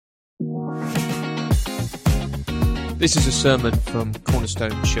This is a sermon from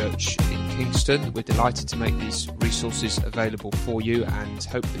Cornerstone Church in Kingston. We're delighted to make these resources available for you and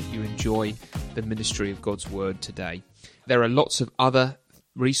hope that you enjoy the ministry of God's Word today. There are lots of other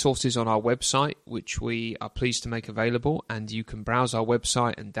resources on our website which we are pleased to make available, and you can browse our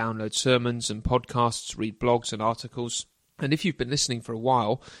website and download sermons and podcasts, read blogs and articles. And if you've been listening for a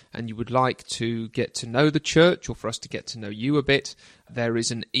while and you would like to get to know the church or for us to get to know you a bit, there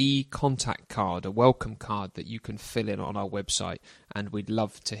is an e-contact card, a welcome card that you can fill in on our website, and we'd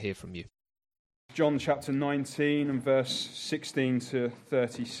love to hear from you. John chapter 19 and verse 16 to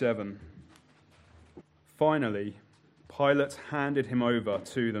 37. Finally, Pilate handed him over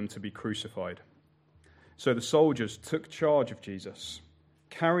to them to be crucified. So the soldiers took charge of Jesus.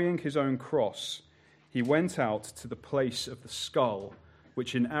 Carrying his own cross, he went out to the place of the skull,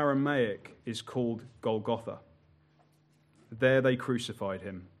 which in Aramaic is called Golgotha. There they crucified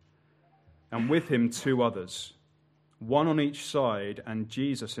him, and with him two others, one on each side and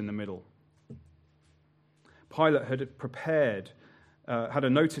Jesus in the middle. Pilate had a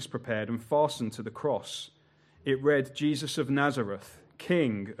notice prepared and fastened to the cross. It read, "Jesus of Nazareth,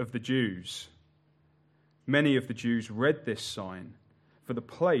 King of the Jews." Many of the Jews read this sign, for the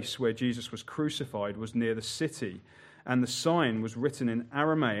place where Jesus was crucified was near the city, and the sign was written in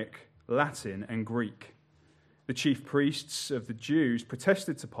Aramaic, Latin, and Greek. The chief priests of the Jews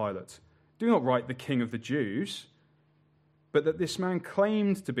protested to Pilate, "Do not write the King of the Jews," but that this man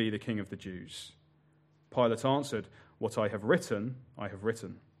claimed to be the King of the Jews. Pilate answered, "What I have written, I have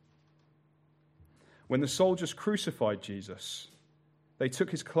written." When the soldiers crucified Jesus, they took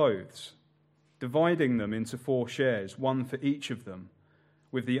his clothes, dividing them into 4 shares, one for each of them,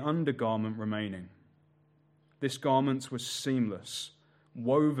 with the undergarment remaining. This garment was seamless,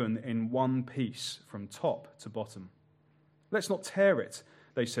 woven in one piece from top to bottom. "Let's not tear it,"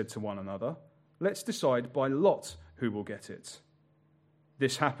 they said to one another. "Let's decide by lot who will get it."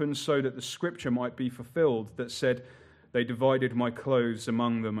 This happened so that the scripture might be fulfilled that said, "They divided my clothes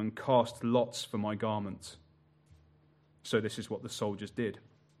among them and cast lots for my garment." So this is what the soldiers did.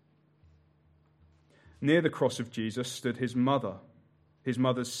 Near the cross of Jesus stood his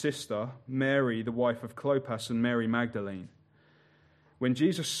mother's sister, Mary, the wife of Clopas, and Mary Magdalene. When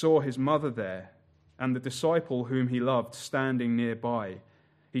Jesus saw his mother there and the disciple whom he loved standing nearby,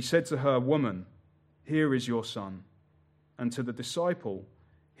 he said to her, "Woman, here is your son," and to the disciple,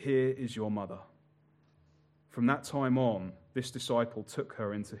 "Here is your mother." From that time on, this disciple took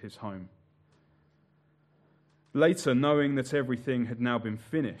her into his home. Later, knowing that everything had now been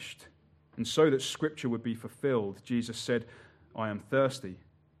finished, and so that Scripture would be fulfilled, Jesus said, "I am thirsty."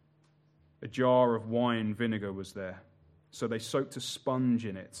 A jar of wine vinegar was there, so they soaked a sponge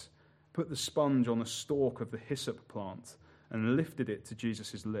in it, put the sponge on a stalk of the hyssop plant, and lifted it to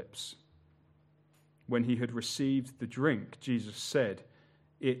Jesus' lips. When he had received the drink, Jesus said,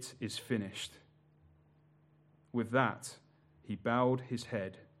 "It is finished." With that, he bowed his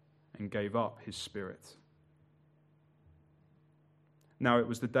head and gave up his spirit. Now it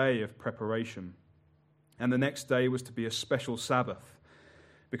was the day of preparation, and the next day was to be a special Sabbath,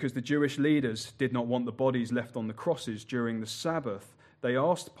 because the Jewish leaders did not want the bodies left on the crosses during the Sabbath. They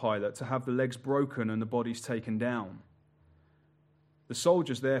asked Pilate to have the legs broken and the bodies taken down. The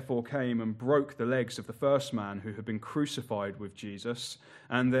soldiers therefore came and broke the legs of the first man who had been crucified with Jesus,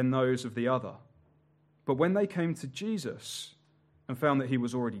 and then those of the other. But when they came to Jesus and found that he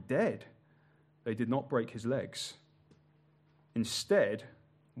was already dead, they did not break his legs. Instead,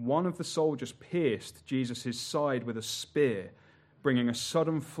 one of the soldiers pierced Jesus' side with a spear, bringing a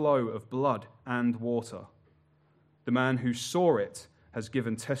sudden flow of blood and water. The man who saw it has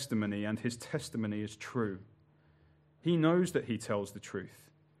given testimony, and his testimony is true. He knows that he tells the truth,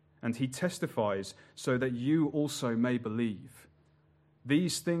 and he testifies so that you also may believe.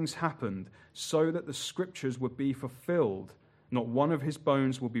 These things happened so that the scriptures would be fulfilled. Not one of his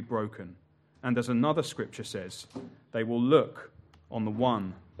bones will be broken. And as another scripture says, they will look on the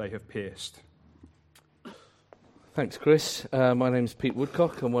one they have pierced. Thanks, Chris. My name's Pete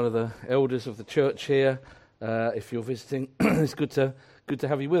Woodcock. I'm one of the elders of the church here. If you're visiting, it's good to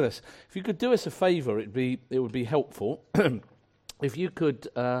have you with us. If you could do us a favour, it would be helpful if you could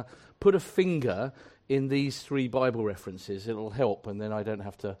put a finger in these 3 Bible references. It'll help, and then I don't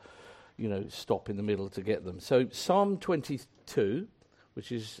have to, stop in the middle to get them. So Psalm 22,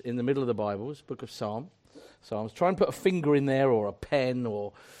 which is in the middle of the Bible, it's Book of Psalms. Try and put a finger in there, or a pen,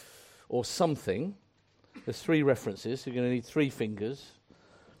 or something. There's 3 references, so you're going to need 3 fingers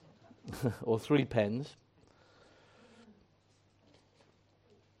or 3 pens.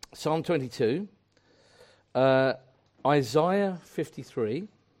 Psalm 22, Isaiah 53.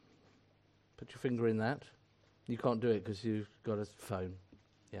 Put your finger in that. You can't do it because you've got a phone.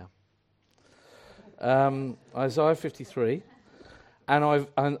 Yeah. Isaiah 53 and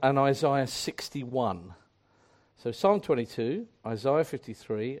Isaiah 61. So Psalm 22, Isaiah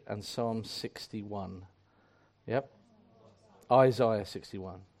 53, and Psalm 61. Yep. Isaiah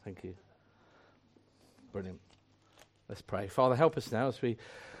 61. Thank you. Brilliant. Let's pray. Father, help us now as we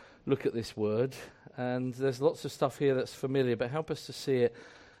look at this word. And there's lots of stuff here that's familiar, but help us to see it,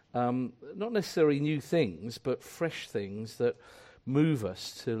 not necessarily new things, but fresh things that move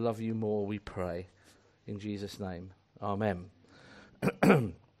us to love you more, we pray. In Jesus' name. Amen.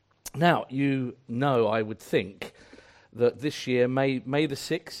 Now, you know, I would think, that this year, May the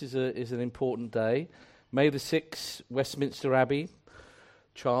 6th is an important day. May the 6th, Westminster Abbey.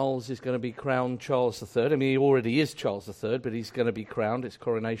 Charles is going to be crowned Charles III. I mean, he already is Charles III, but he's going to be crowned. It's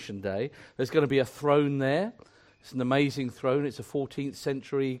Coronation Day. There's going to be a throne there. It's an amazing throne. It's a 14th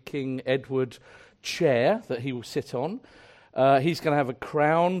century King Edward chair that he will sit on. He's going to have a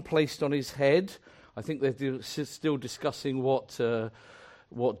crown placed on his head. I think they're still discussing what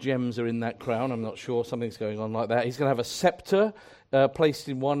gems are in that crown. I'm not sure. Something's going on like that. He's going to have a scepter placed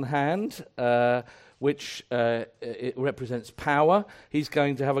in one hand, which it represents power. He's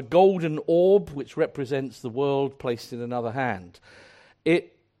going to have a golden orb, which represents the world, placed in another hand.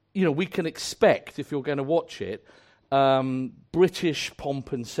 We can expect, if you're going to watch it, British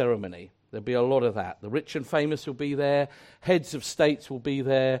pomp and ceremony. There'll be a lot of that. The rich and famous will be there. Heads of states will be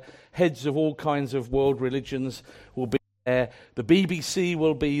there. Heads of all kinds of world religions will be there. The BBC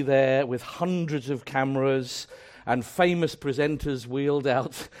will be there with hundreds of cameras and famous presenters wheeled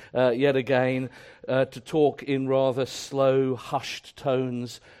out yet again to talk in rather slow, hushed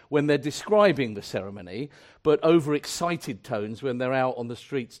tones when they're describing the ceremony, but overexcited tones when they're out on the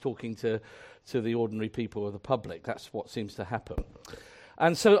streets talking to the ordinary people or the public. That's what seems to happen.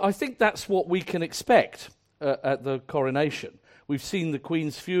 And so I think that's what we can expect at the coronation. We've seen the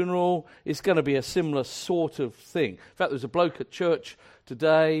Queen's funeral. It's going to be a similar sort of thing. In fact, there's a bloke at church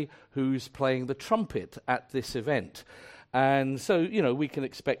today who's playing the trumpet at this event. And so, we can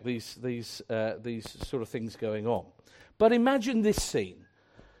expect these sort of things going on. But imagine this scene.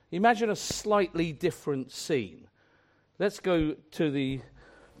 Imagine a slightly different scene. Let's go turn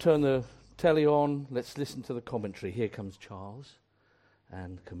the telly on. Let's listen to the commentary. Here comes Charles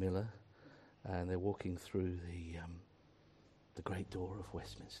and Camilla, and they're walking through the great door of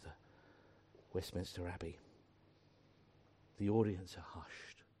Westminster Abbey. The audience are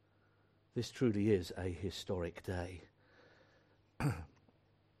hushed. This truly is a historic day.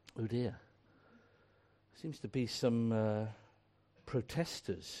 Oh dear. Seems to be some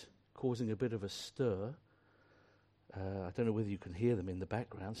protesters causing a bit of a stir. I don't know whether you can hear them in the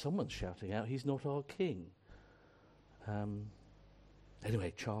background. Someone's shouting out, "He's not our king."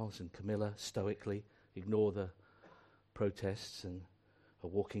 Anyway, Charles and Camilla stoically ignore the protests and are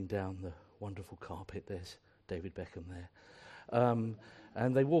walking down the wonderful carpet. There's David Beckham there.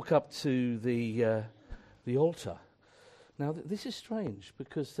 And they walk up to the altar. Now, this is strange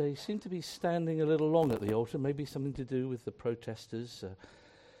because they seem to be standing a little long at the altar, maybe something to do with the protesters.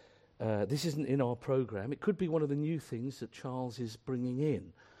 This isn't in our programme. It could be one of the new things that Charles is bringing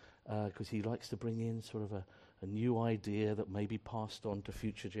in, because he likes to bring in sort of a new idea that may be passed on to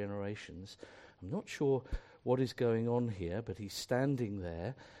future generations. I'm not sure what is going on here, but he's standing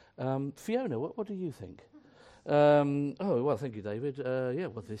there. Fiona, what do you think? Well, thank you, David.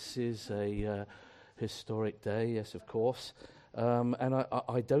 This is a historic day, yes, of course. And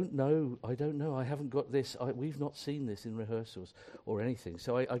I don't know. I haven't got this. We've not seen this in rehearsals or anything.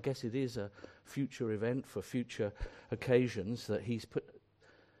 So I guess it is a future event for future occasions that he's put.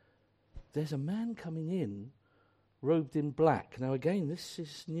 There's a man coming in, robed in black. Now, again, this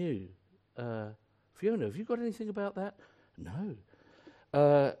is new. Fiona, have you got anything about that? No.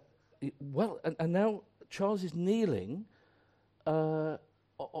 And now Charles is kneeling on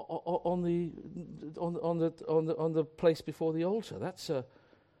the place before the altar. That's a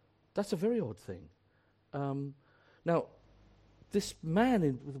very odd thing. Now, this man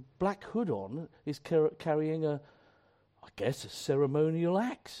with a black hood on is carrying a ceremonial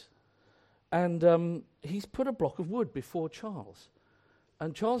axe. And he's put a block of wood before Charles.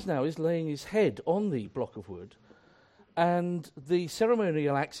 And Charles now is laying his head on the block of wood. And the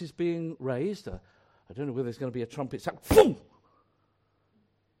ceremonial axe is being raised. I don't know whether there's going to be a trumpet sound.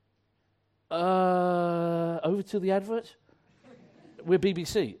 Over to the advert. We're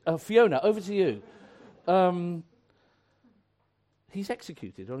BBC. Fiona, over to you. He's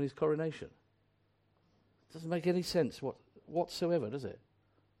executed on his coronation. Doesn't make any sense whatsoever, does it?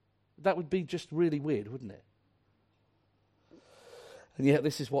 That would be just really weird, wouldn't it? And yet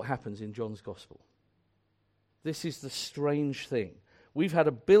this is what happens in John's Gospel. This is the strange thing. We've had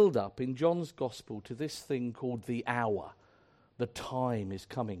a build-up in John's Gospel to this thing called the hour. The time is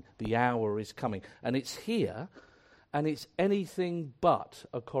coming. The hour is coming. And it's here, and it's anything but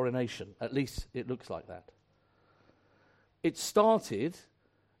a coronation. At least it looks like that. It started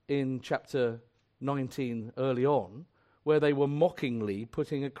in chapter 19 early on, where they were mockingly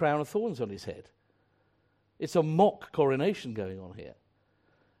putting a crown of thorns on his head. It's a mock coronation going on here.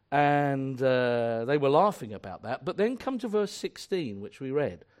 And they were laughing about that. But then come to verse 16, which we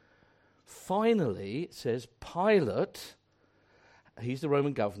read. Finally, it says, Pilate, he's the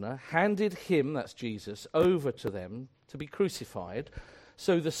Roman governor, handed him, that's Jesus, over to them to be crucified.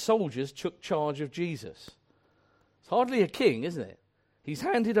 So the soldiers took charge of Jesus. It's hardly a king, isn't it? He's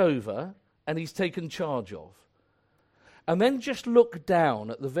handed over and he's taken charge of. And then just look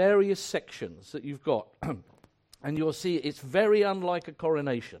down at the various sections that you've got. And you'll see it's very unlike a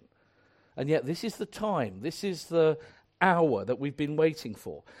coronation. And yet this is the time, this is the hour that we've been waiting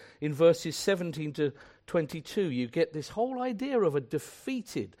for. In verses 17 to 22, you get this whole idea of a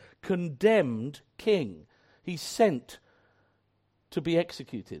defeated, condemned king. He's sent to be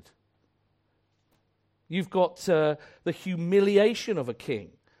executed. You've got the humiliation of a king,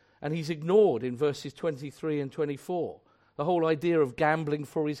 and he's ignored in verses 23 and 24. The whole idea of gambling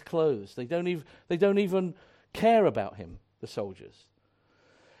for his clothes. They don't even care about him, the soldiers.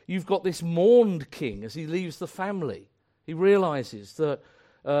 You've got this mourned king as he leaves the family. He realizes that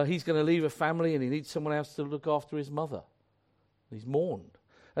he's going to leave a family and he needs someone else to look after his mother. He's mourned.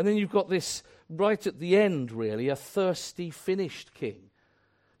 And then you've got this, right at the end really, a thirsty, finished king.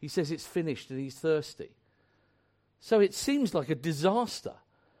 He says it's finished and he's thirsty. So it seems like a disaster.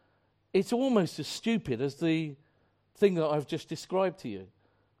 It's almost as stupid as the thing that I've just described to you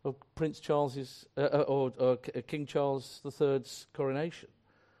of Prince Charles's or King Charles III's coronation.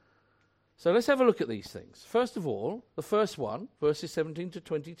 So let's have a look at these things. First of all, the first one, verses 17 to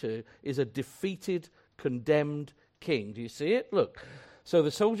 22, is a defeated, condemned king. Do you see it? Look. So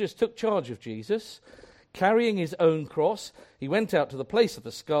the soldiers took charge of Jesus, carrying his own cross. He went out to the place of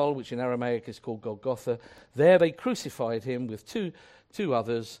the skull, which in Aramaic is called Golgotha. There they crucified him with two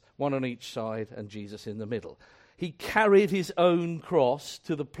others, one on each side, and Jesus in the middle. He carried his own cross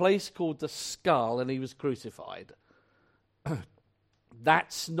to the place called the skull, and he was crucified.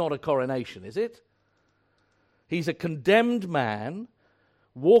 That's not a coronation, is it? He's a condemned man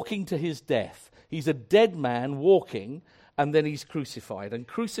walking to his death. He's a dead man walking, and then he's crucified. And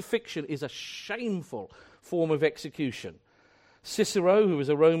crucifixion is a shameful form of execution. Cicero, who was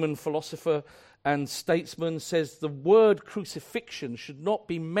a Roman philosopher and statesman, says the word crucifixion should not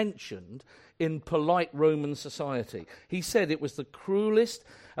be mentioned in polite Roman society. He said it was the cruelest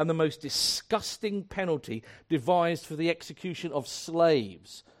and the most disgusting penalty devised for the execution of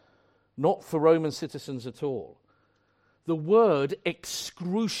slaves, not for Roman citizens at all. The word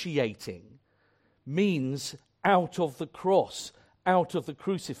excruciating means out of the cross, out of the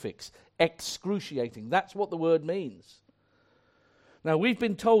crucifix, excruciating. That's what the word means. Now, we've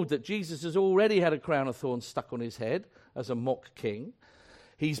been told that Jesus has already had a crown of thorns stuck on his head as a mock king.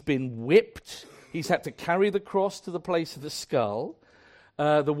 He's been whipped. He's had to carry the cross to the place of the skull.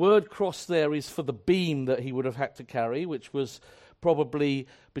 The word cross there is for the beam that he would have had to carry, which was probably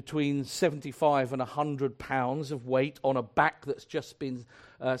between 75 and 100 pounds of weight on a back that's just been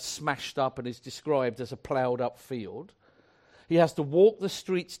smashed up and is described as a ploughed up field. He has to walk the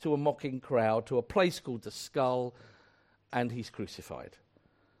streets to a mocking crowd, to a place called the skull, and he's crucified.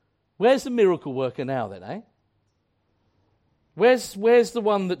 Where's the miracle worker now then, eh? Where's the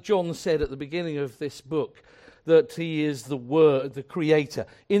one that John said at the beginning of this book, that he is the Word, the Creator?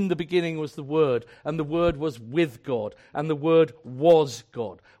 In the beginning was the Word, and the Word was with God, and the Word was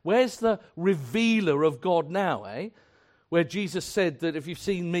God. Where's the revealer of God now, eh? Where Jesus said that if you've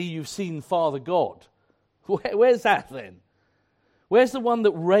seen me, you've seen Father God. Where's that then? Where's the one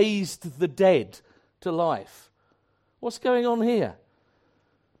that raised the dead to life? What's going on here?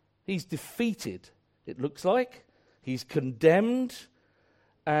 He's defeated, it looks like. He's condemned,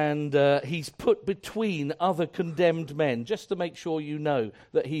 and he's put between other condemned men, just to make sure you know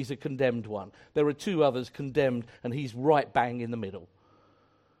that he's a condemned one. There are two others condemned, and he's right bang in the middle.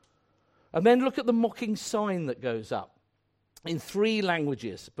 And then look at the mocking sign that goes up in 3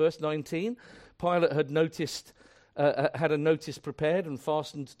 languages. Verse 19, Pilate had had a notice prepared and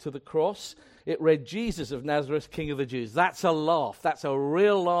fastened to the cross. It read, Jesus of Nazareth, King of the Jews. That's a laugh. That's a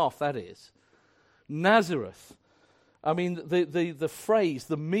real laugh, that is. Nazareth. I mean, the phrase,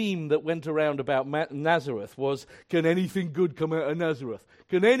 the meme that went around about Nazareth was, can anything good come out of Nazareth?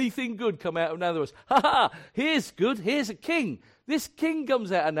 Can anything good come out of Nazareth? Ha ha! Here's good. Here's a king. This king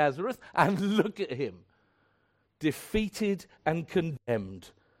comes out of Nazareth, and look at him. defeated and condemned.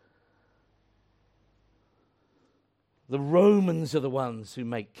 The Romans are the ones who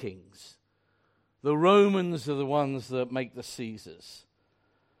make kings. The Romans are the ones that make the Caesars.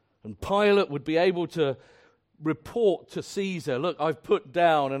 And Pilate would be able to report to Caesar, look, I've put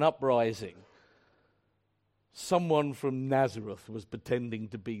down an uprising. Someone from Nazareth was pretending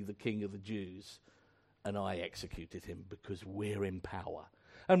to be the king of the Jews, and I executed him because we're in power.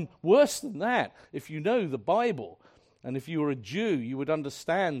 And worse than that, if you know the Bible, and if you were a Jew, you would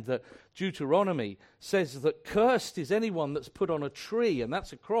understand that Deuteronomy says that cursed is anyone that's put on a tree, and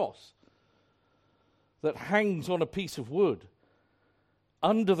that's a cross, that hangs on a piece of wood.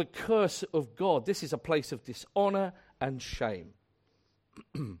 Under the curse of God, this is a place of dishonor and shame.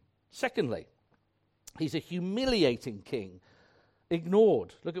 Secondly, he's a humiliating king,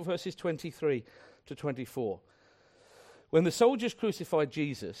 ignored. Look at verses 23 to 24. When the soldiers crucified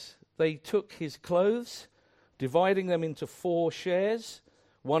Jesus, they took his clothes, dividing them into 4 shares,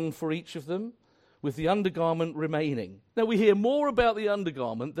 one for each of them, with the undergarment remaining. Now we hear more about the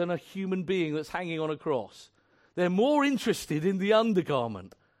undergarment than a human being that's hanging on a cross. They're more interested in the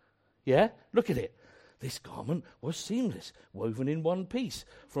undergarment. Yeah? Look at it. This garment was seamless, woven in one piece,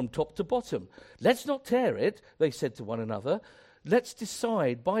 from top to bottom. Let's not tear it, they said to one another. Let's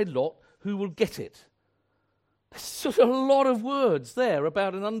decide by lot who will get it. There's such a lot of words there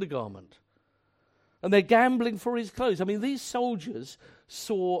about an undergarment. And they're gambling for his clothes. I mean, these soldiers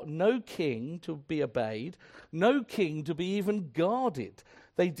saw no king to be obeyed, no king to be even guarded.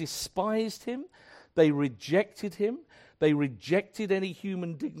 They despised him. They rejected him. They rejected any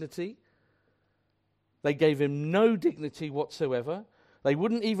human dignity. They gave him no dignity whatsoever. They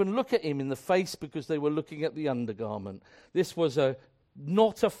wouldn't even look at him in the face because they were looking at the undergarment. This was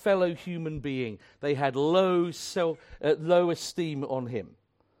not a fellow human being. They had low esteem on him.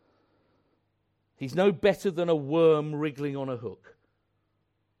 He's no better than a worm wriggling on a hook.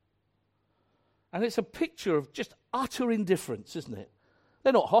 And it's a picture of just utter indifference, isn't it?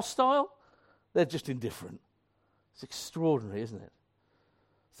 They're not hostile. They're just indifferent. It's extraordinary, isn't it?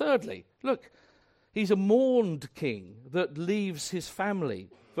 Thirdly, look, he's a mourned king that leaves his family.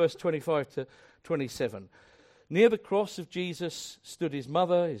 Verse 25 to 27. Near the cross of Jesus stood his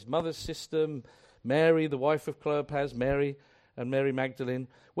mother's sister, Mary, the wife of Cleopas, Mary, and Mary Magdalene.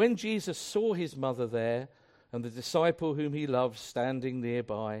 When Jesus saw his mother there and the disciple whom he loved standing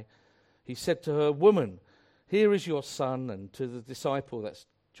nearby, he said to her, "Woman, here is your son," and to the disciple, that's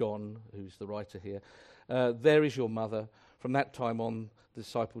John, who's the writer here, "there is your mother." From that time on, the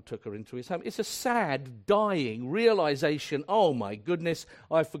disciple took her into his home. It's a sad, dying realization, oh my goodness,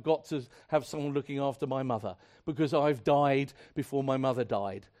 I forgot to have someone looking after my mother because I've died before my mother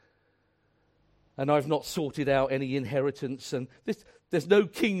died. And I've not sorted out any inheritance, and there's no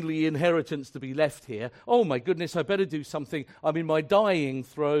kingly inheritance to be left here. Oh my goodness, I better do something. I'm in my dying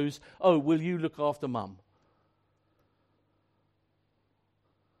throes. Oh, will you look after mum?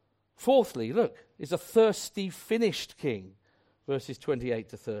 Fourthly, look, is a thirsty, finished king, verses 28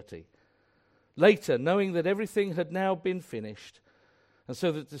 to 30. Later, knowing that everything had now been finished, and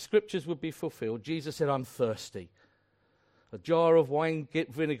so that the scriptures would be fulfilled, Jesus said, "I'm thirsty." A jar of wine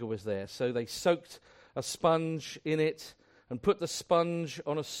vinegar was there, so they soaked a sponge in it and put the sponge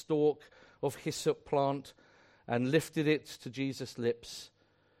on a stalk of hyssop plant and lifted it to Jesus' lips.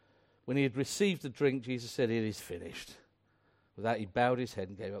 When he had received the drink, Jesus said, "It is finished." With that, he bowed his head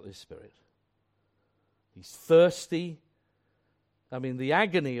and gave up his spirit. He's thirsty. I mean, the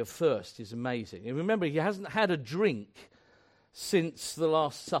agony of thirst is amazing. And remember, he hasn't had a drink since the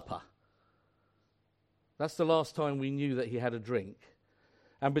Last Supper. That's the last time we knew that he had a drink.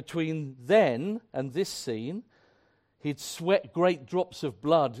 And between then and this scene, he'd sweat great drops of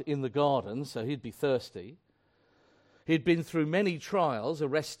blood in the garden, so he'd be thirsty. He'd been through many trials,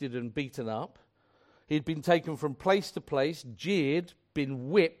 arrested and beaten up. He'd been taken from place to place, jeered, been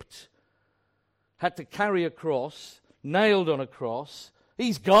whipped, had to carry a cross, nailed on a cross.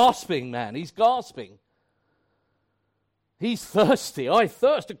 He's gasping, man. He's gasping. He's thirsty. I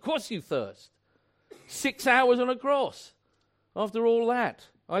thirst. Of course you thirst. 6 hours on a cross. After all that,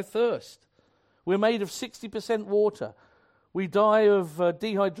 I thirst. We're made of 60% water. We die of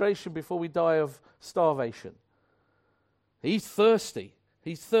dehydration before we die of starvation. He's thirsty.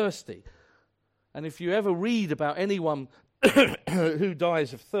 He's thirsty. And if you ever read about anyone who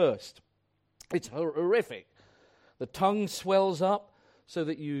dies of thirst, it's horrific. The tongue swells up so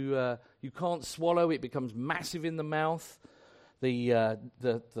that you can't swallow. It becomes massive in the mouth.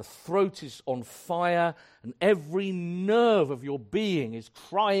 The throat is on fire, and every nerve of your being is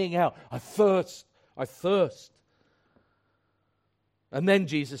crying out, "I thirst, I thirst." And then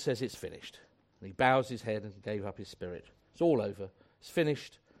Jesus says, "It's finished." And he bows his head and gave up his spirit. It's all over. It's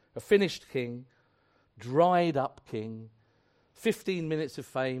finished. A finished king, dried up king, 15 minutes of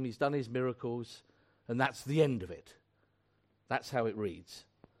fame, he's done his miracles, and that's the end of it. That's how it reads.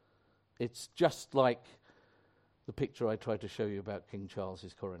 It's just like the picture I tried to show you about King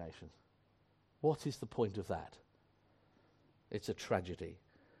Charles's coronation. What is the point of that? It's a tragedy.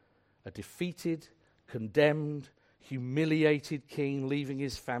 A defeated, condemned, humiliated king leaving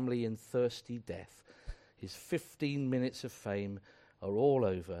his family in thirsty death. His 15 minutes of fame are all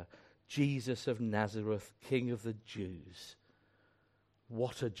over. Jesus of Nazareth, King of the Jews.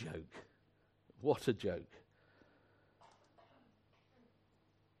 What a joke. What a joke.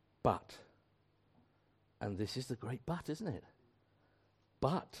 But, and this is the great but, isn't it?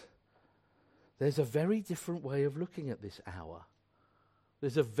 But, there's a very different way of looking at this hour.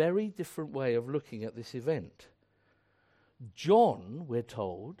 There's a very different way of looking at this event. John, we're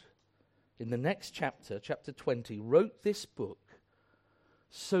told, in the next chapter, chapter 20, wrote this book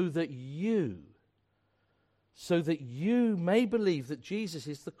so that you may believe that Jesus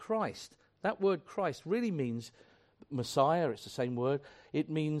is the Christ. That word Christ really means Messiah, it's the same word. It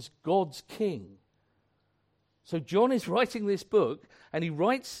means God's King. So John is writing this book, and he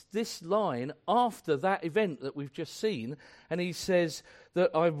writes this line after that event that we've just seen, and he says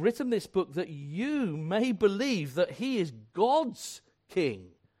that I've written this book that you may believe that he is God's King.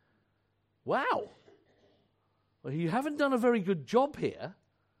 Wow. Well, you haven't done a very good job here.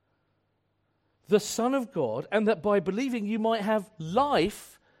 The Son of God, and that by believing you might have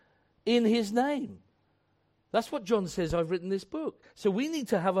life in his name. That's what John says, I've written this book. So we need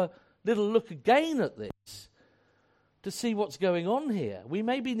to have a little look again at this to see what's going on here. We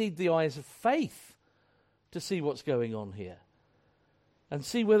maybe need the eyes of faith to see what's going on here and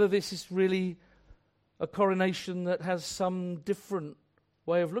see whether this is really a coronation that has some different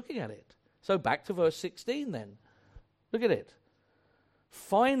way of looking at it. So back to verse 16 then. Look at it.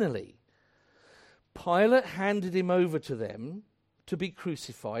 Finally, Pilate handed him over to them to be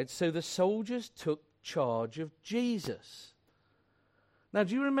crucified, so the soldiers took charge of Jesus. Now,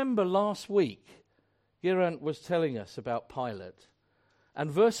 do you remember last week, Geraint was telling us about Pilate,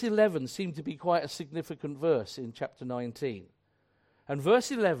 and verse 11 seemed to be quite a significant verse in chapter 19. And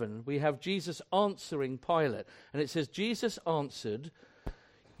verse 11, we have Jesus answering Pilate, and it says, Jesus answered,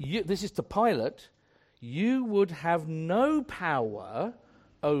 this is to Pilate, you would have no power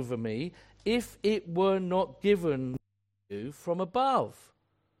over me if it were not given you from above.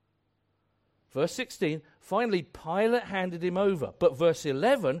 Verse 16, finally Pilate handed him over. But verse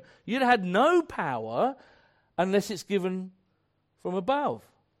 11, you'd had no power unless it's given from above.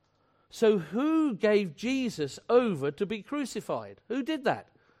 So who gave Jesus over to be crucified? Who did that?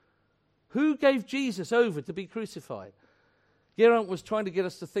 Who gave Jesus over to be crucified? Geraint was trying to get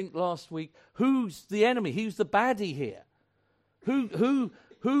us to think last week, who's the enemy? Who's the baddie here?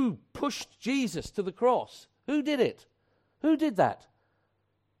 Who pushed Jesus to the cross? Who did it? Who did that?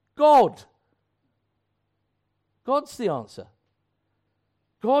 God. God's the answer.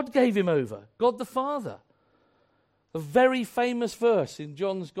 God gave him over. God the Father. A very famous verse in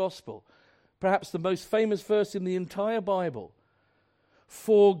John's Gospel. Perhaps the most famous verse in the entire Bible.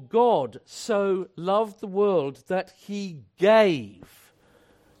 For God so loved the world that he gave.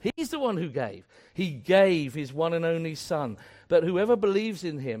 He's the one who gave. He gave his one and only Son, that whoever believes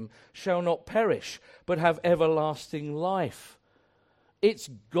in him shall not perish, but have everlasting life. It's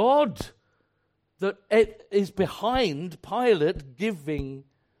God that is behind Pilate giving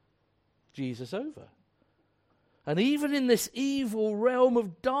Jesus over. And even in this evil realm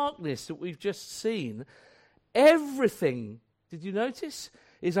of darkness that we've just seen, everything, did you notice,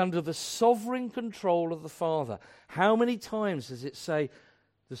 is under the sovereign control of the Father. How many times does it say,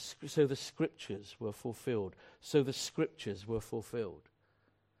 so the Scriptures were fulfilled? So the Scriptures were fulfilled.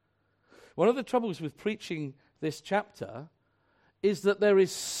 One of the troubles with preaching this chapter is that there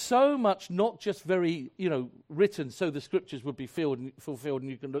is so much, not just very, written so the Scriptures would be fulfilled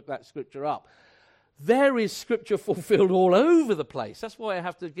and you can look that Scripture up. There is Scripture fulfilled all over the place. That's why I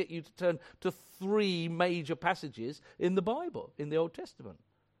have to get you to turn to 3 major passages in the Bible, in the Old Testament.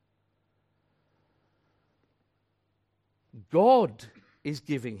 God is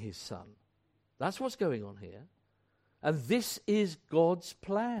giving his Son. That's what's going on here. And this is God's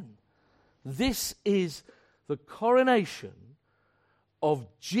plan. This is the coronation of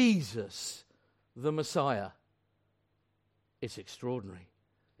Jesus, the Messiah. It's extraordinary.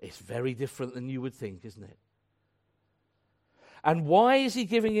 It's very different than you would think, isn't it? And why is he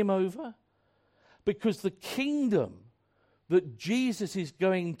giving him over? Because the kingdom that Jesus is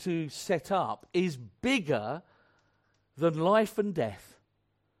going to set up is bigger than life and death.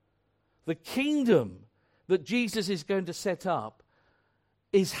 The kingdom that Jesus is going to set up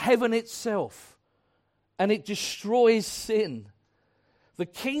is heaven itself, and it destroys sin. The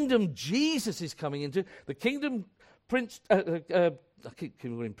kingdom Jesus is coming into, the kingdom I keep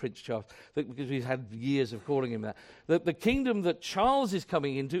calling him Prince Charles because we've had years of calling him that. The kingdom that Charles is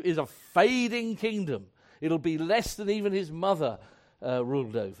coming into is a fading kingdom. It'll be less than even his mother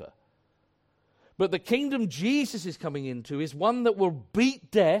ruled over. But the kingdom Jesus is coming into is one that will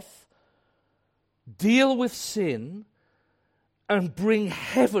beat death, deal with sin, and bring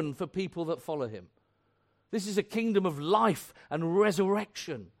heaven for people that follow him. This is a kingdom of life and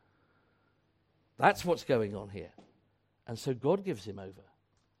resurrection. That's what's going on here. And so God gives him over.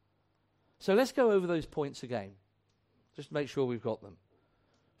 So let's go over those points again. Just make sure we've got them.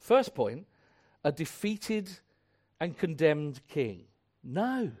 First point, a defeated and condemned king.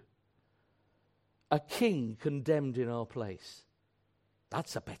 No. A king condemned in our place.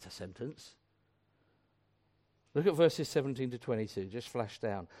 That's a better sentence. Look at verses 17 to 22. Just flash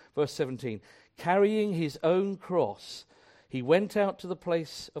down. Verse 17. Carrying his own cross, he went out to the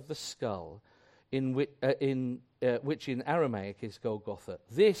place of the skull, which in Aramaic is Golgotha.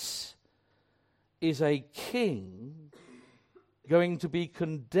 This is a king going to be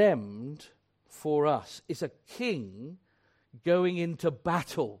condemned for us. It's a king going into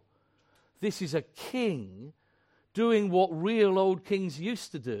battle. This is a king doing what real old kings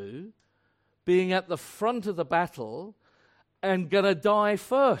used to do, being at the front of the battle and going to die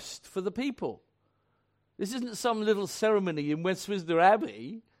first for the people. This isn't some little ceremony in Westminster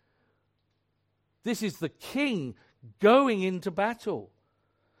Abbey. This is the king going into battle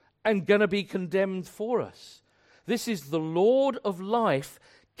and going to be condemned for us. This is the Lord of life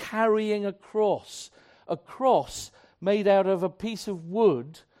carrying a cross made out of a piece of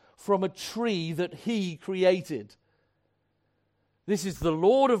wood from a tree that he created. This is the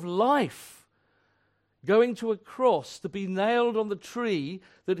Lord of life going to a cross to be nailed on the tree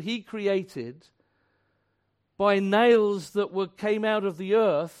that he created by nails that came out of the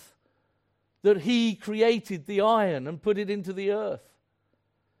earth, that he created the iron and put it into the earth.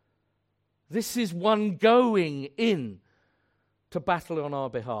 This is one going in to battle on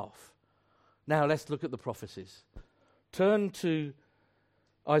our behalf. Now let's look at the prophecies. Turn to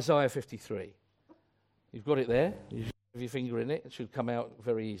Isaiah 53. You've got it there. You should have your finger in it. It should come out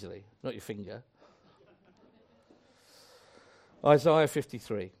very easily. Not your finger. Isaiah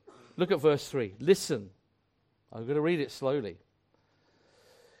 53. Look at verse 3. Listen. I'm going to read it slowly.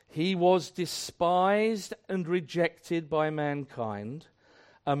 He was despised and rejected by mankind,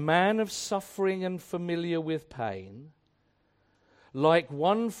 a man of suffering and familiar with pain, like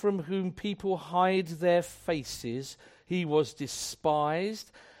one from whom people hide their faces. He was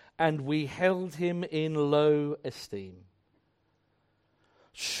despised, and we held him in low esteem.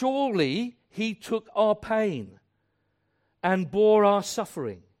 Surely he took our pain and bore our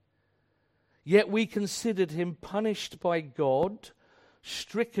suffering. Yet we considered him punished by God,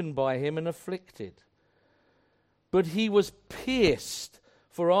 stricken by him and afflicted. But he was pierced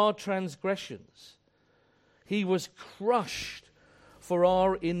for our transgressions. He was crushed for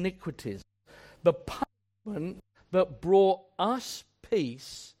our iniquities. The punishment that brought us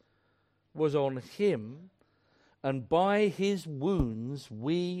peace was on him, and by his wounds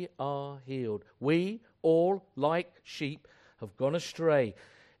we are healed. We all, like sheep, have gone astray.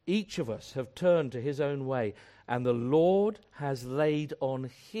 Each of us have turned to his own way, and the Lord has laid on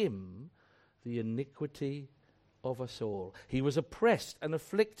him the iniquity of us all. He was oppressed and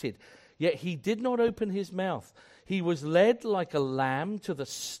afflicted, yet he did not open his mouth. He was led like a lamb to the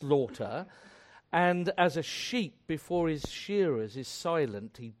slaughter, and as a sheep before his shearers is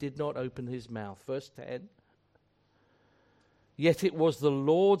silent, he did not open his mouth. Verse 10. Yet it was the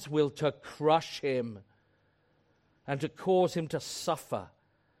Lord's will to crush him and to cause him to suffer.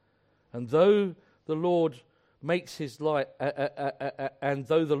 And though the Lord makes his life, an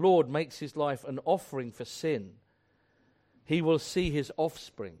offering for sin, he will see his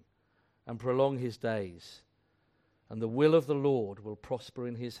offspring and prolong his days, and the will of the Lord will prosper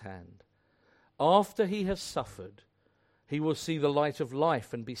in his hand. After he has suffered, he will see the light of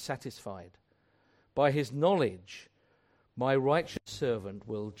life and be satisfied. By his knowledge, my righteous servant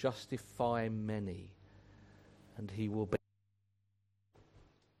will justify many, and he will be.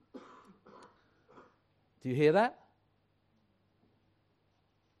 Do you hear that?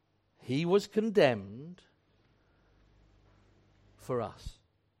 He was condemned for us.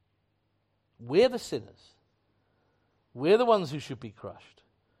 We're the sinners. We're the ones who should be crushed.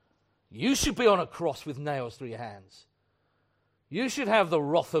 You should be on a cross with nails through your hands. You should have the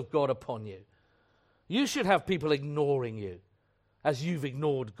wrath of God upon you. You should have people ignoring you as you've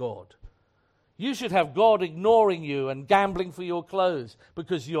ignored God. You should have God ignoring you and gambling for your clothes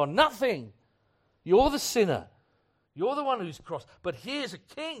because you're nothing. You're the sinner. You're the one who's crossed. But here's a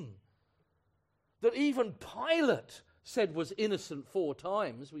king that even Pilate said was innocent 4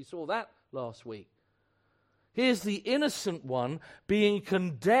 times. We saw that last week. Here's the innocent one being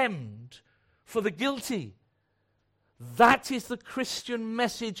condemned for the guilty. That is the Christian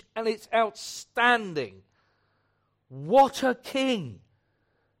message, and it's outstanding. What a king!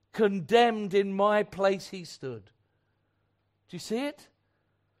 Condemned in my place he stood. Do you see it?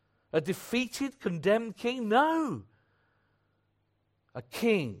 A defeated, condemned king? No. A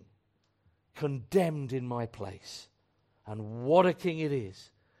king condemned in my place. And what a king it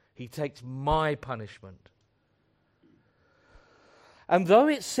is. He takes my punishment. And though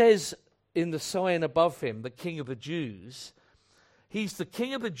it says in the sign above him, the King of the Jews, he's the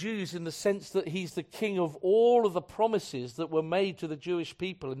King of the Jews in the sense that he's the king of all of the promises that were made to the Jewish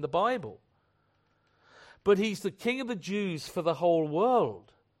people in the Bible. But he's the King of the Jews for the whole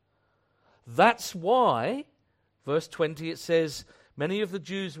world. That's why, verse 20, it says, many of the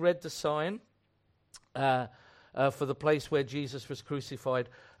Jews read the sign, for the place where Jesus was crucified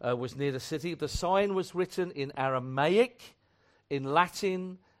was near the city. The sign was written in Aramaic, in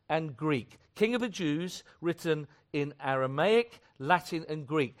Latin, and Greek. King of the Jews, written in Aramaic, Latin, and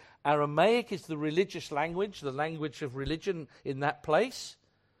Greek. Aramaic is the religious language, the language of religion in that place.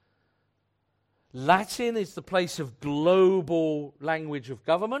 Latin is the place of global language of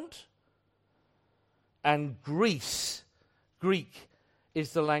government. And Greek,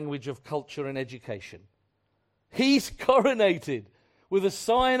 is the language of culture and education. He's coronated with a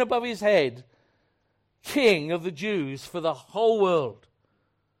sign above his head, King of the Jews for the whole world.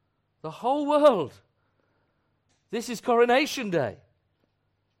 The whole world. This is coronation day.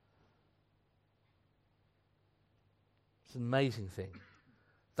 It's an amazing thing.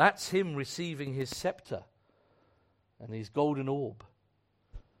 That's him receiving his scepter and his golden orb.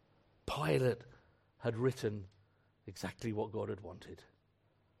 Pilate had written exactly what God had wanted.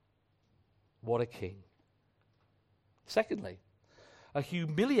 What a king. Secondly, a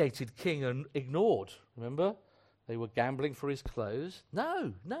humiliated king ignored. Remember? They were gambling for his clothes.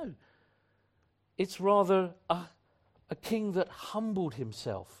 No. It's rather a king that humbled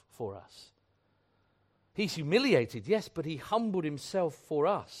himself for us. He's humiliated, yes, but he humbled himself for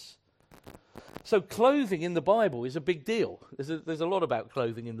us. So clothing in the Bible is a big deal. There's a lot about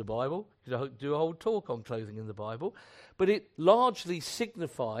clothing in the Bible. You could do a whole talk on clothing in the Bible. But it largely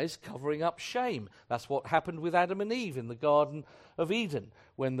signifies covering up shame. That's what happened with Adam and Eve in the Garden of Eden.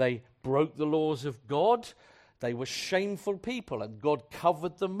 When they broke the laws of God, they were shameful people, and God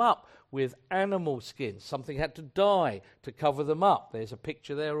covered them up with animal skins. Something had to die to cover them up. There's a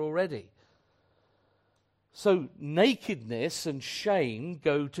picture there already. So nakedness and shame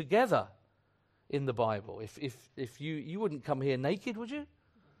go together in the Bible. If you wouldn't come here naked, would you?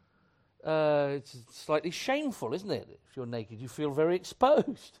 It's slightly shameful, isn't it? If you're naked, you feel very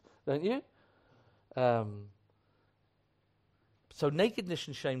exposed, don't you? So nakedness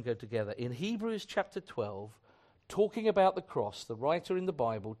and shame go together. In Hebrews chapter 12, talking about the cross, the writer in the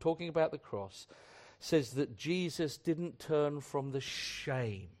Bible talking about the cross says that Jesus didn't turn from the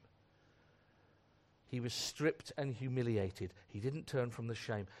shame. He was stripped and humiliated. He didn't turn from the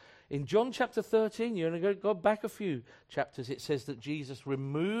shame. In John chapter 13, you're going to go back a few chapters, it says that Jesus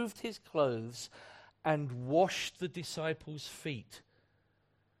removed his clothes and washed the disciples' feet.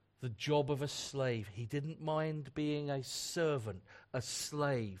 The job of a slave. He didn't mind being a servant, a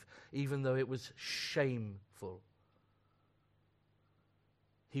slave, even though it was shameful.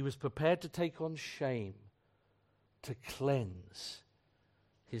 He was prepared to take on shame to cleanse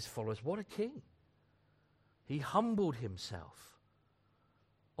his followers. What a king. He humbled himself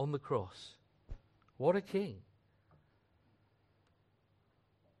on the cross. What a king.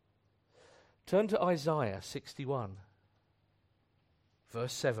 Turn to Isaiah 61,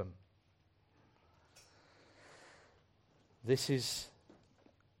 verse 7. This is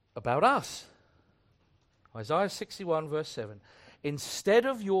about us. Isaiah 61, verse 7. Instead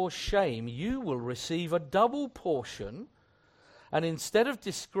of your shame, you will receive a double portion, and instead of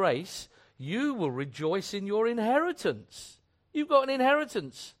disgrace, you will rejoice in your inheritance. You've got an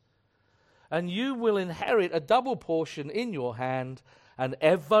inheritance. And you will inherit a double portion in your hand, and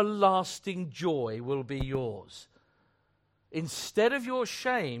everlasting joy will be yours. Instead of your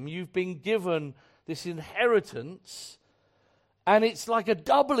shame, you've been given this inheritance, and it's like a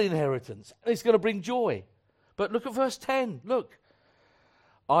double inheritance. And it's going to bring joy. But look at verse 10. Look.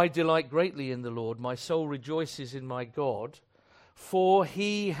 I delight greatly in the Lord. My soul rejoices in my God. For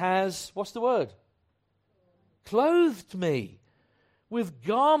he has, what's the word? Clothed me with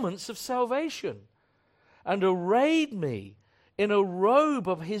garments of salvation, and arrayed me in a robe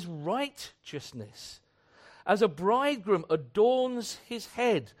of his righteousness, as a bridegroom adorns his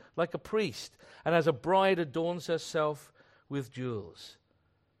head like a priest, and as a bride adorns herself with jewels.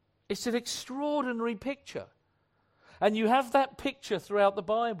 It's an extraordinary picture. And you have that picture throughout the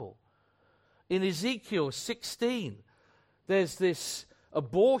Bible. In Ezekiel 16, there's this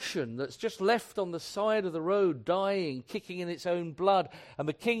abortion that's just left on the side of the road, dying, kicking in its own blood. And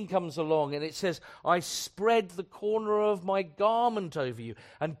the king comes along and it says, I spread the corner of my garment over you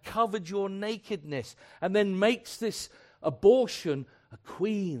and covered your nakedness. And then makes this abortion a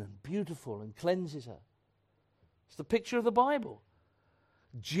queen and beautiful and cleanses her. It's the picture of the Bible.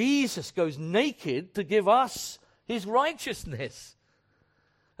 Jesus goes naked to give us his righteousness.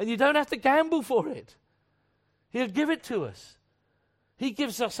 And you don't have to gamble for it. He'll give it to us. He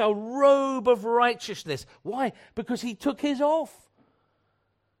gives us a robe of righteousness. Why? Because he took his off.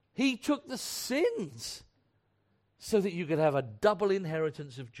 He took the sins so that you could have a double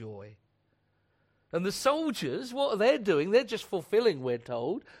inheritance of joy. And the soldiers, what are they doing? They're just fulfilling, we're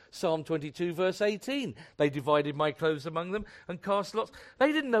told, Psalm 22, verse 18. They divided my clothes among them and cast lots.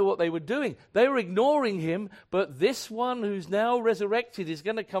 They didn't know what they were doing. They were ignoring him, but this one who's now resurrected is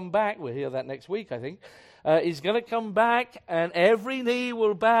going to come back. We'll hear that next week, I think. He's going to come back and every knee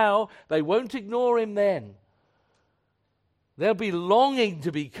will bow. They won't ignore him then. They'll be longing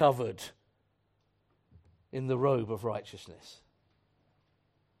to be covered in the robe of righteousness.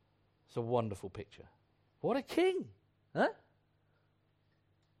 It's a wonderful picture. What a king, huh?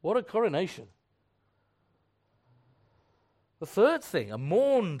 What a coronation. The third thing, a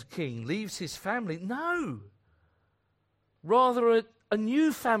mourned king leaves his family. No. Rather, a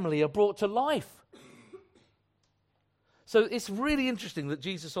new family are brought to life. So it's really interesting that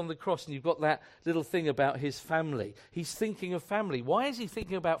Jesus on the cross, and you've got that little thing about his family. He's thinking of family. Why is he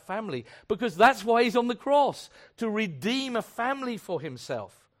thinking about family? Because that's why he's on the cross, to redeem a family for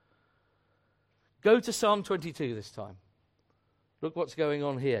himself. Go to Psalm 22 this time. Look what's going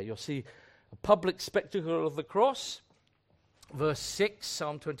on here. You'll see a public spectacle of the cross. Verse 6,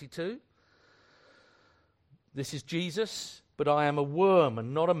 Psalm 22. This is Jesus, but I am a worm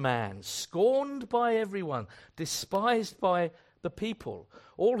and not a man, scorned by everyone, despised by the people.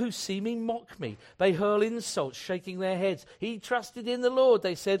 All who see me mock me. They hurl insults, shaking their heads. He trusted in the Lord.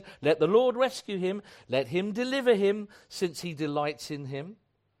 They said, let the Lord rescue him. Let him deliver him, since he delights in him.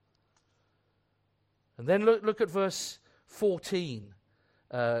 And then look at verse 14.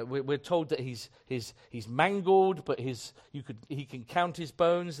 We're told that he's mangled, but he can count his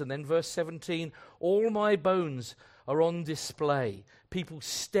bones. And then verse 17, all my bones are on display. People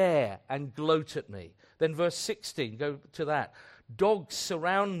stare and gloat at me. Then verse 16, go to that. Dogs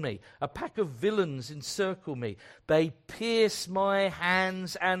surround me. A pack of villains encircle me. They pierce my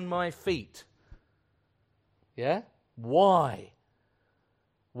hands and my feet. Yeah? Why?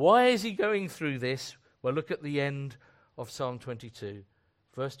 Why is he going through this? Well, look at the end of Psalm 22.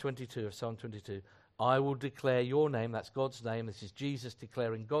 Verse 22 of Psalm 22. I will declare your name, that's God's name. This is Jesus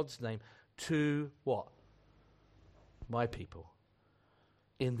declaring God's name to what? My people.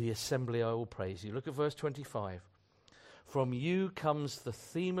 In the assembly I will praise you. Look at verse 25. From you comes the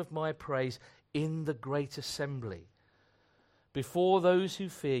theme of my praise in the great assembly. Before those who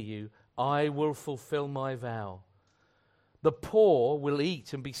fear you, I will fulfill my vow. The poor will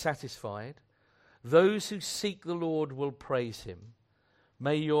eat and be satisfied. Those who seek the Lord will praise him.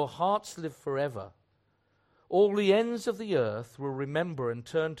 May your hearts live forever. All the ends of the earth will remember and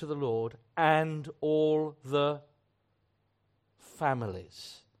turn to the Lord, and all the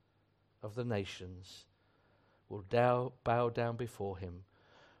families of the nations will bow down before him.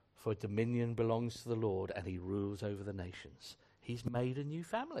 For dominion belongs to the Lord, and he rules over the nations. He's made a new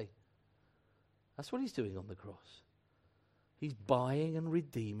family. That's what he's doing on the cross. He's buying and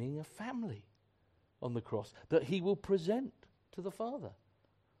redeeming a family on the cross that he will present to the Father.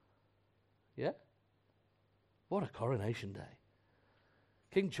 Yeah? What a coronation day.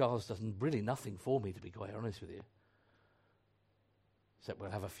 King Charles does really nothing for me, to be quite honest with you. Except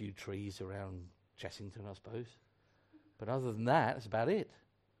we'll have a few trees around Chessington, I suppose. But other than that, that's about it.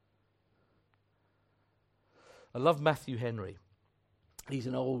 I love Matthew Henry. He's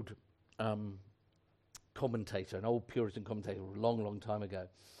an old commentator, an old Puritan commentator a long, long time ago.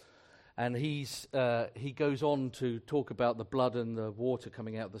 And he goes on to talk about the blood and the water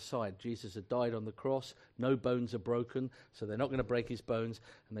coming out the side. Jesus had died on the cross. No bones are broken, so they're not going to break his bones.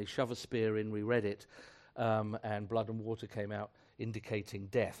 And they shove a spear in. We read it. And blood and water came out, indicating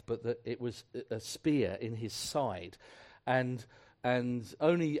death. But it was a spear in his side. And and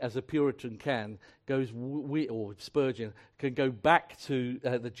only as a Puritan can, or Spurgeon, can go back to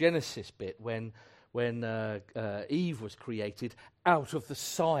the Genesis bit when Eve was created out of the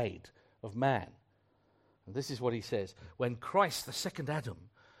side of man. And this is what he says. When Christ, the second Adam,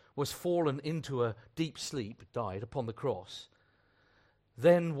 was fallen into a deep sleep, died upon the cross,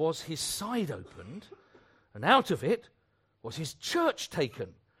 then was his side opened, and out of it was his church taken,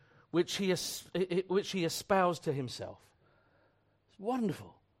 which he espoused to himself. It's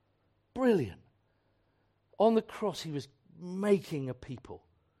wonderful. Brilliant. On the cross, he was making a people.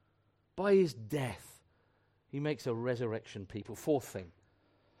 By his death, he makes a resurrection people. Fourth thing.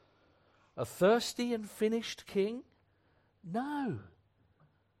 A thirsty and finished king? No.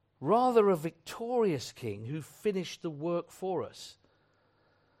 Rather a victorious king who finished the work for us.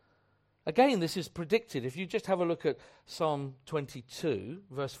 Again, this is predicted. If you just have a look at Psalm 22,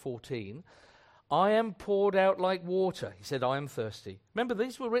 verse 14, I am poured out like water. He said, I am thirsty. Remember,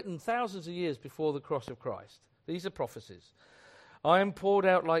 these were written thousands of years before the cross of Christ. These are prophecies. I am poured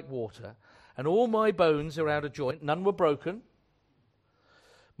out like water, and all my bones are out of joint. None were broken.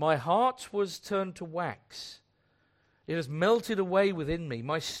 My heart was turned to wax. It has melted away within me.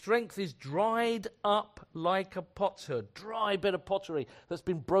 My strength is dried up like a potsherd. Dry bit of pottery that's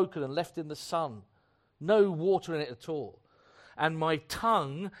been broken and left in the sun. No water in it at all. And my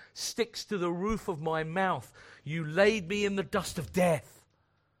tongue sticks to the roof of my mouth. You laid me in the dust of death.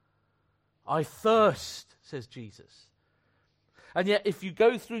 I thirst, says Jesus. And yet, if you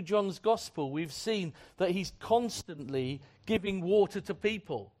go through John's Gospel, we've seen that he's constantly giving water to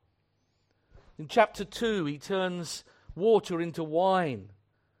people. In chapter 2, he turns water into wine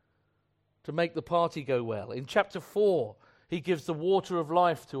to make the party go well. In chapter 4, he gives the water of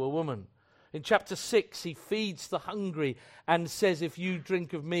life to a woman. In chapter 6, he feeds the hungry and says, if you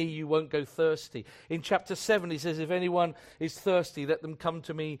drink of me, you won't go thirsty. In chapter 7, he says, if anyone is thirsty, let them come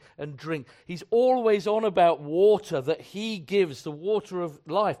to me and drink. He's always on about water that he gives, the water of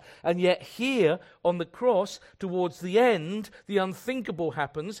life. And yet here on the cross, towards the end, the unthinkable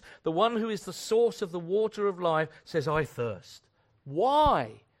happens. The one who is the source of the water of life says, I thirst.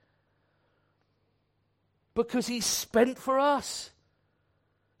 Why? Because he's spent for us.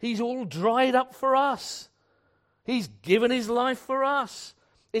 He's all dried up for us. He's given his life for us.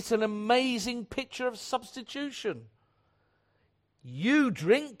 It's an amazing picture of substitution. You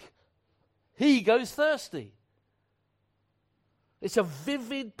drink, he goes thirsty. It's a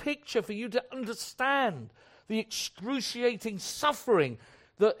vivid picture for you to understand the excruciating suffering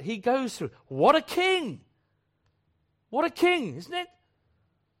that he goes through. What a king! What a king, isn't it?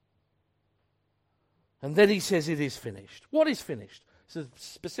 And then he says, it is finished. What is finished? It's a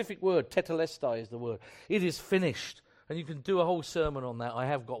specific word. Tetelestai is the word. It is finished. And you can do a whole sermon on that. I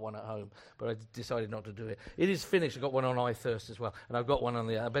have got one at home, but I decided not to do it. It is finished. I've got one on I Thirst as well. And I've got one on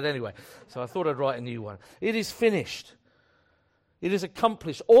the other. But anyway, so I thought I'd write a new one. It is finished. It is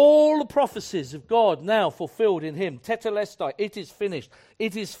accomplished. All the prophecies of God now fulfilled in him. Tetelestai. It is finished.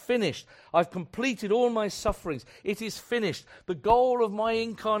 It is finished. I've completed all my sufferings. It is finished. The goal of my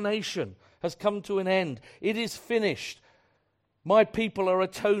incarnation has come to an end. It is finished. My people are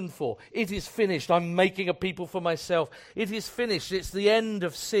atoned for. It is finished. I'm making a people for myself. It is finished. It's the end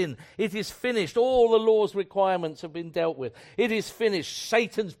of sin. It is finished. All the law's requirements have been dealt with. It is finished.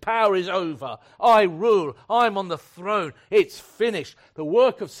 Satan's power is over. I rule. I'm on the throne. It's finished. The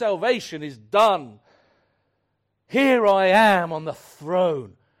work of salvation is done. Here I am on the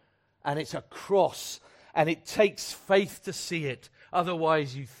throne. And it's a cross. And it takes faith to see it.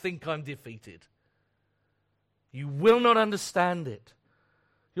 Otherwise, you think I'm defeated. You will not understand it.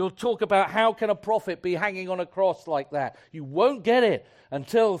 You'll talk about how can a prophet be hanging on a cross like that. You won't get it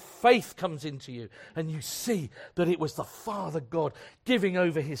until faith comes into you and you see that it was the Father God giving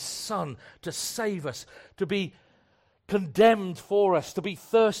over his Son to save us, to be condemned for us, to be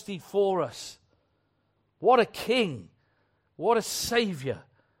thirsty for us. What a king. What a savior.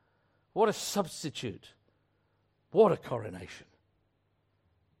 What a substitute. What a coronation.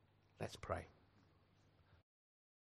 Let's pray.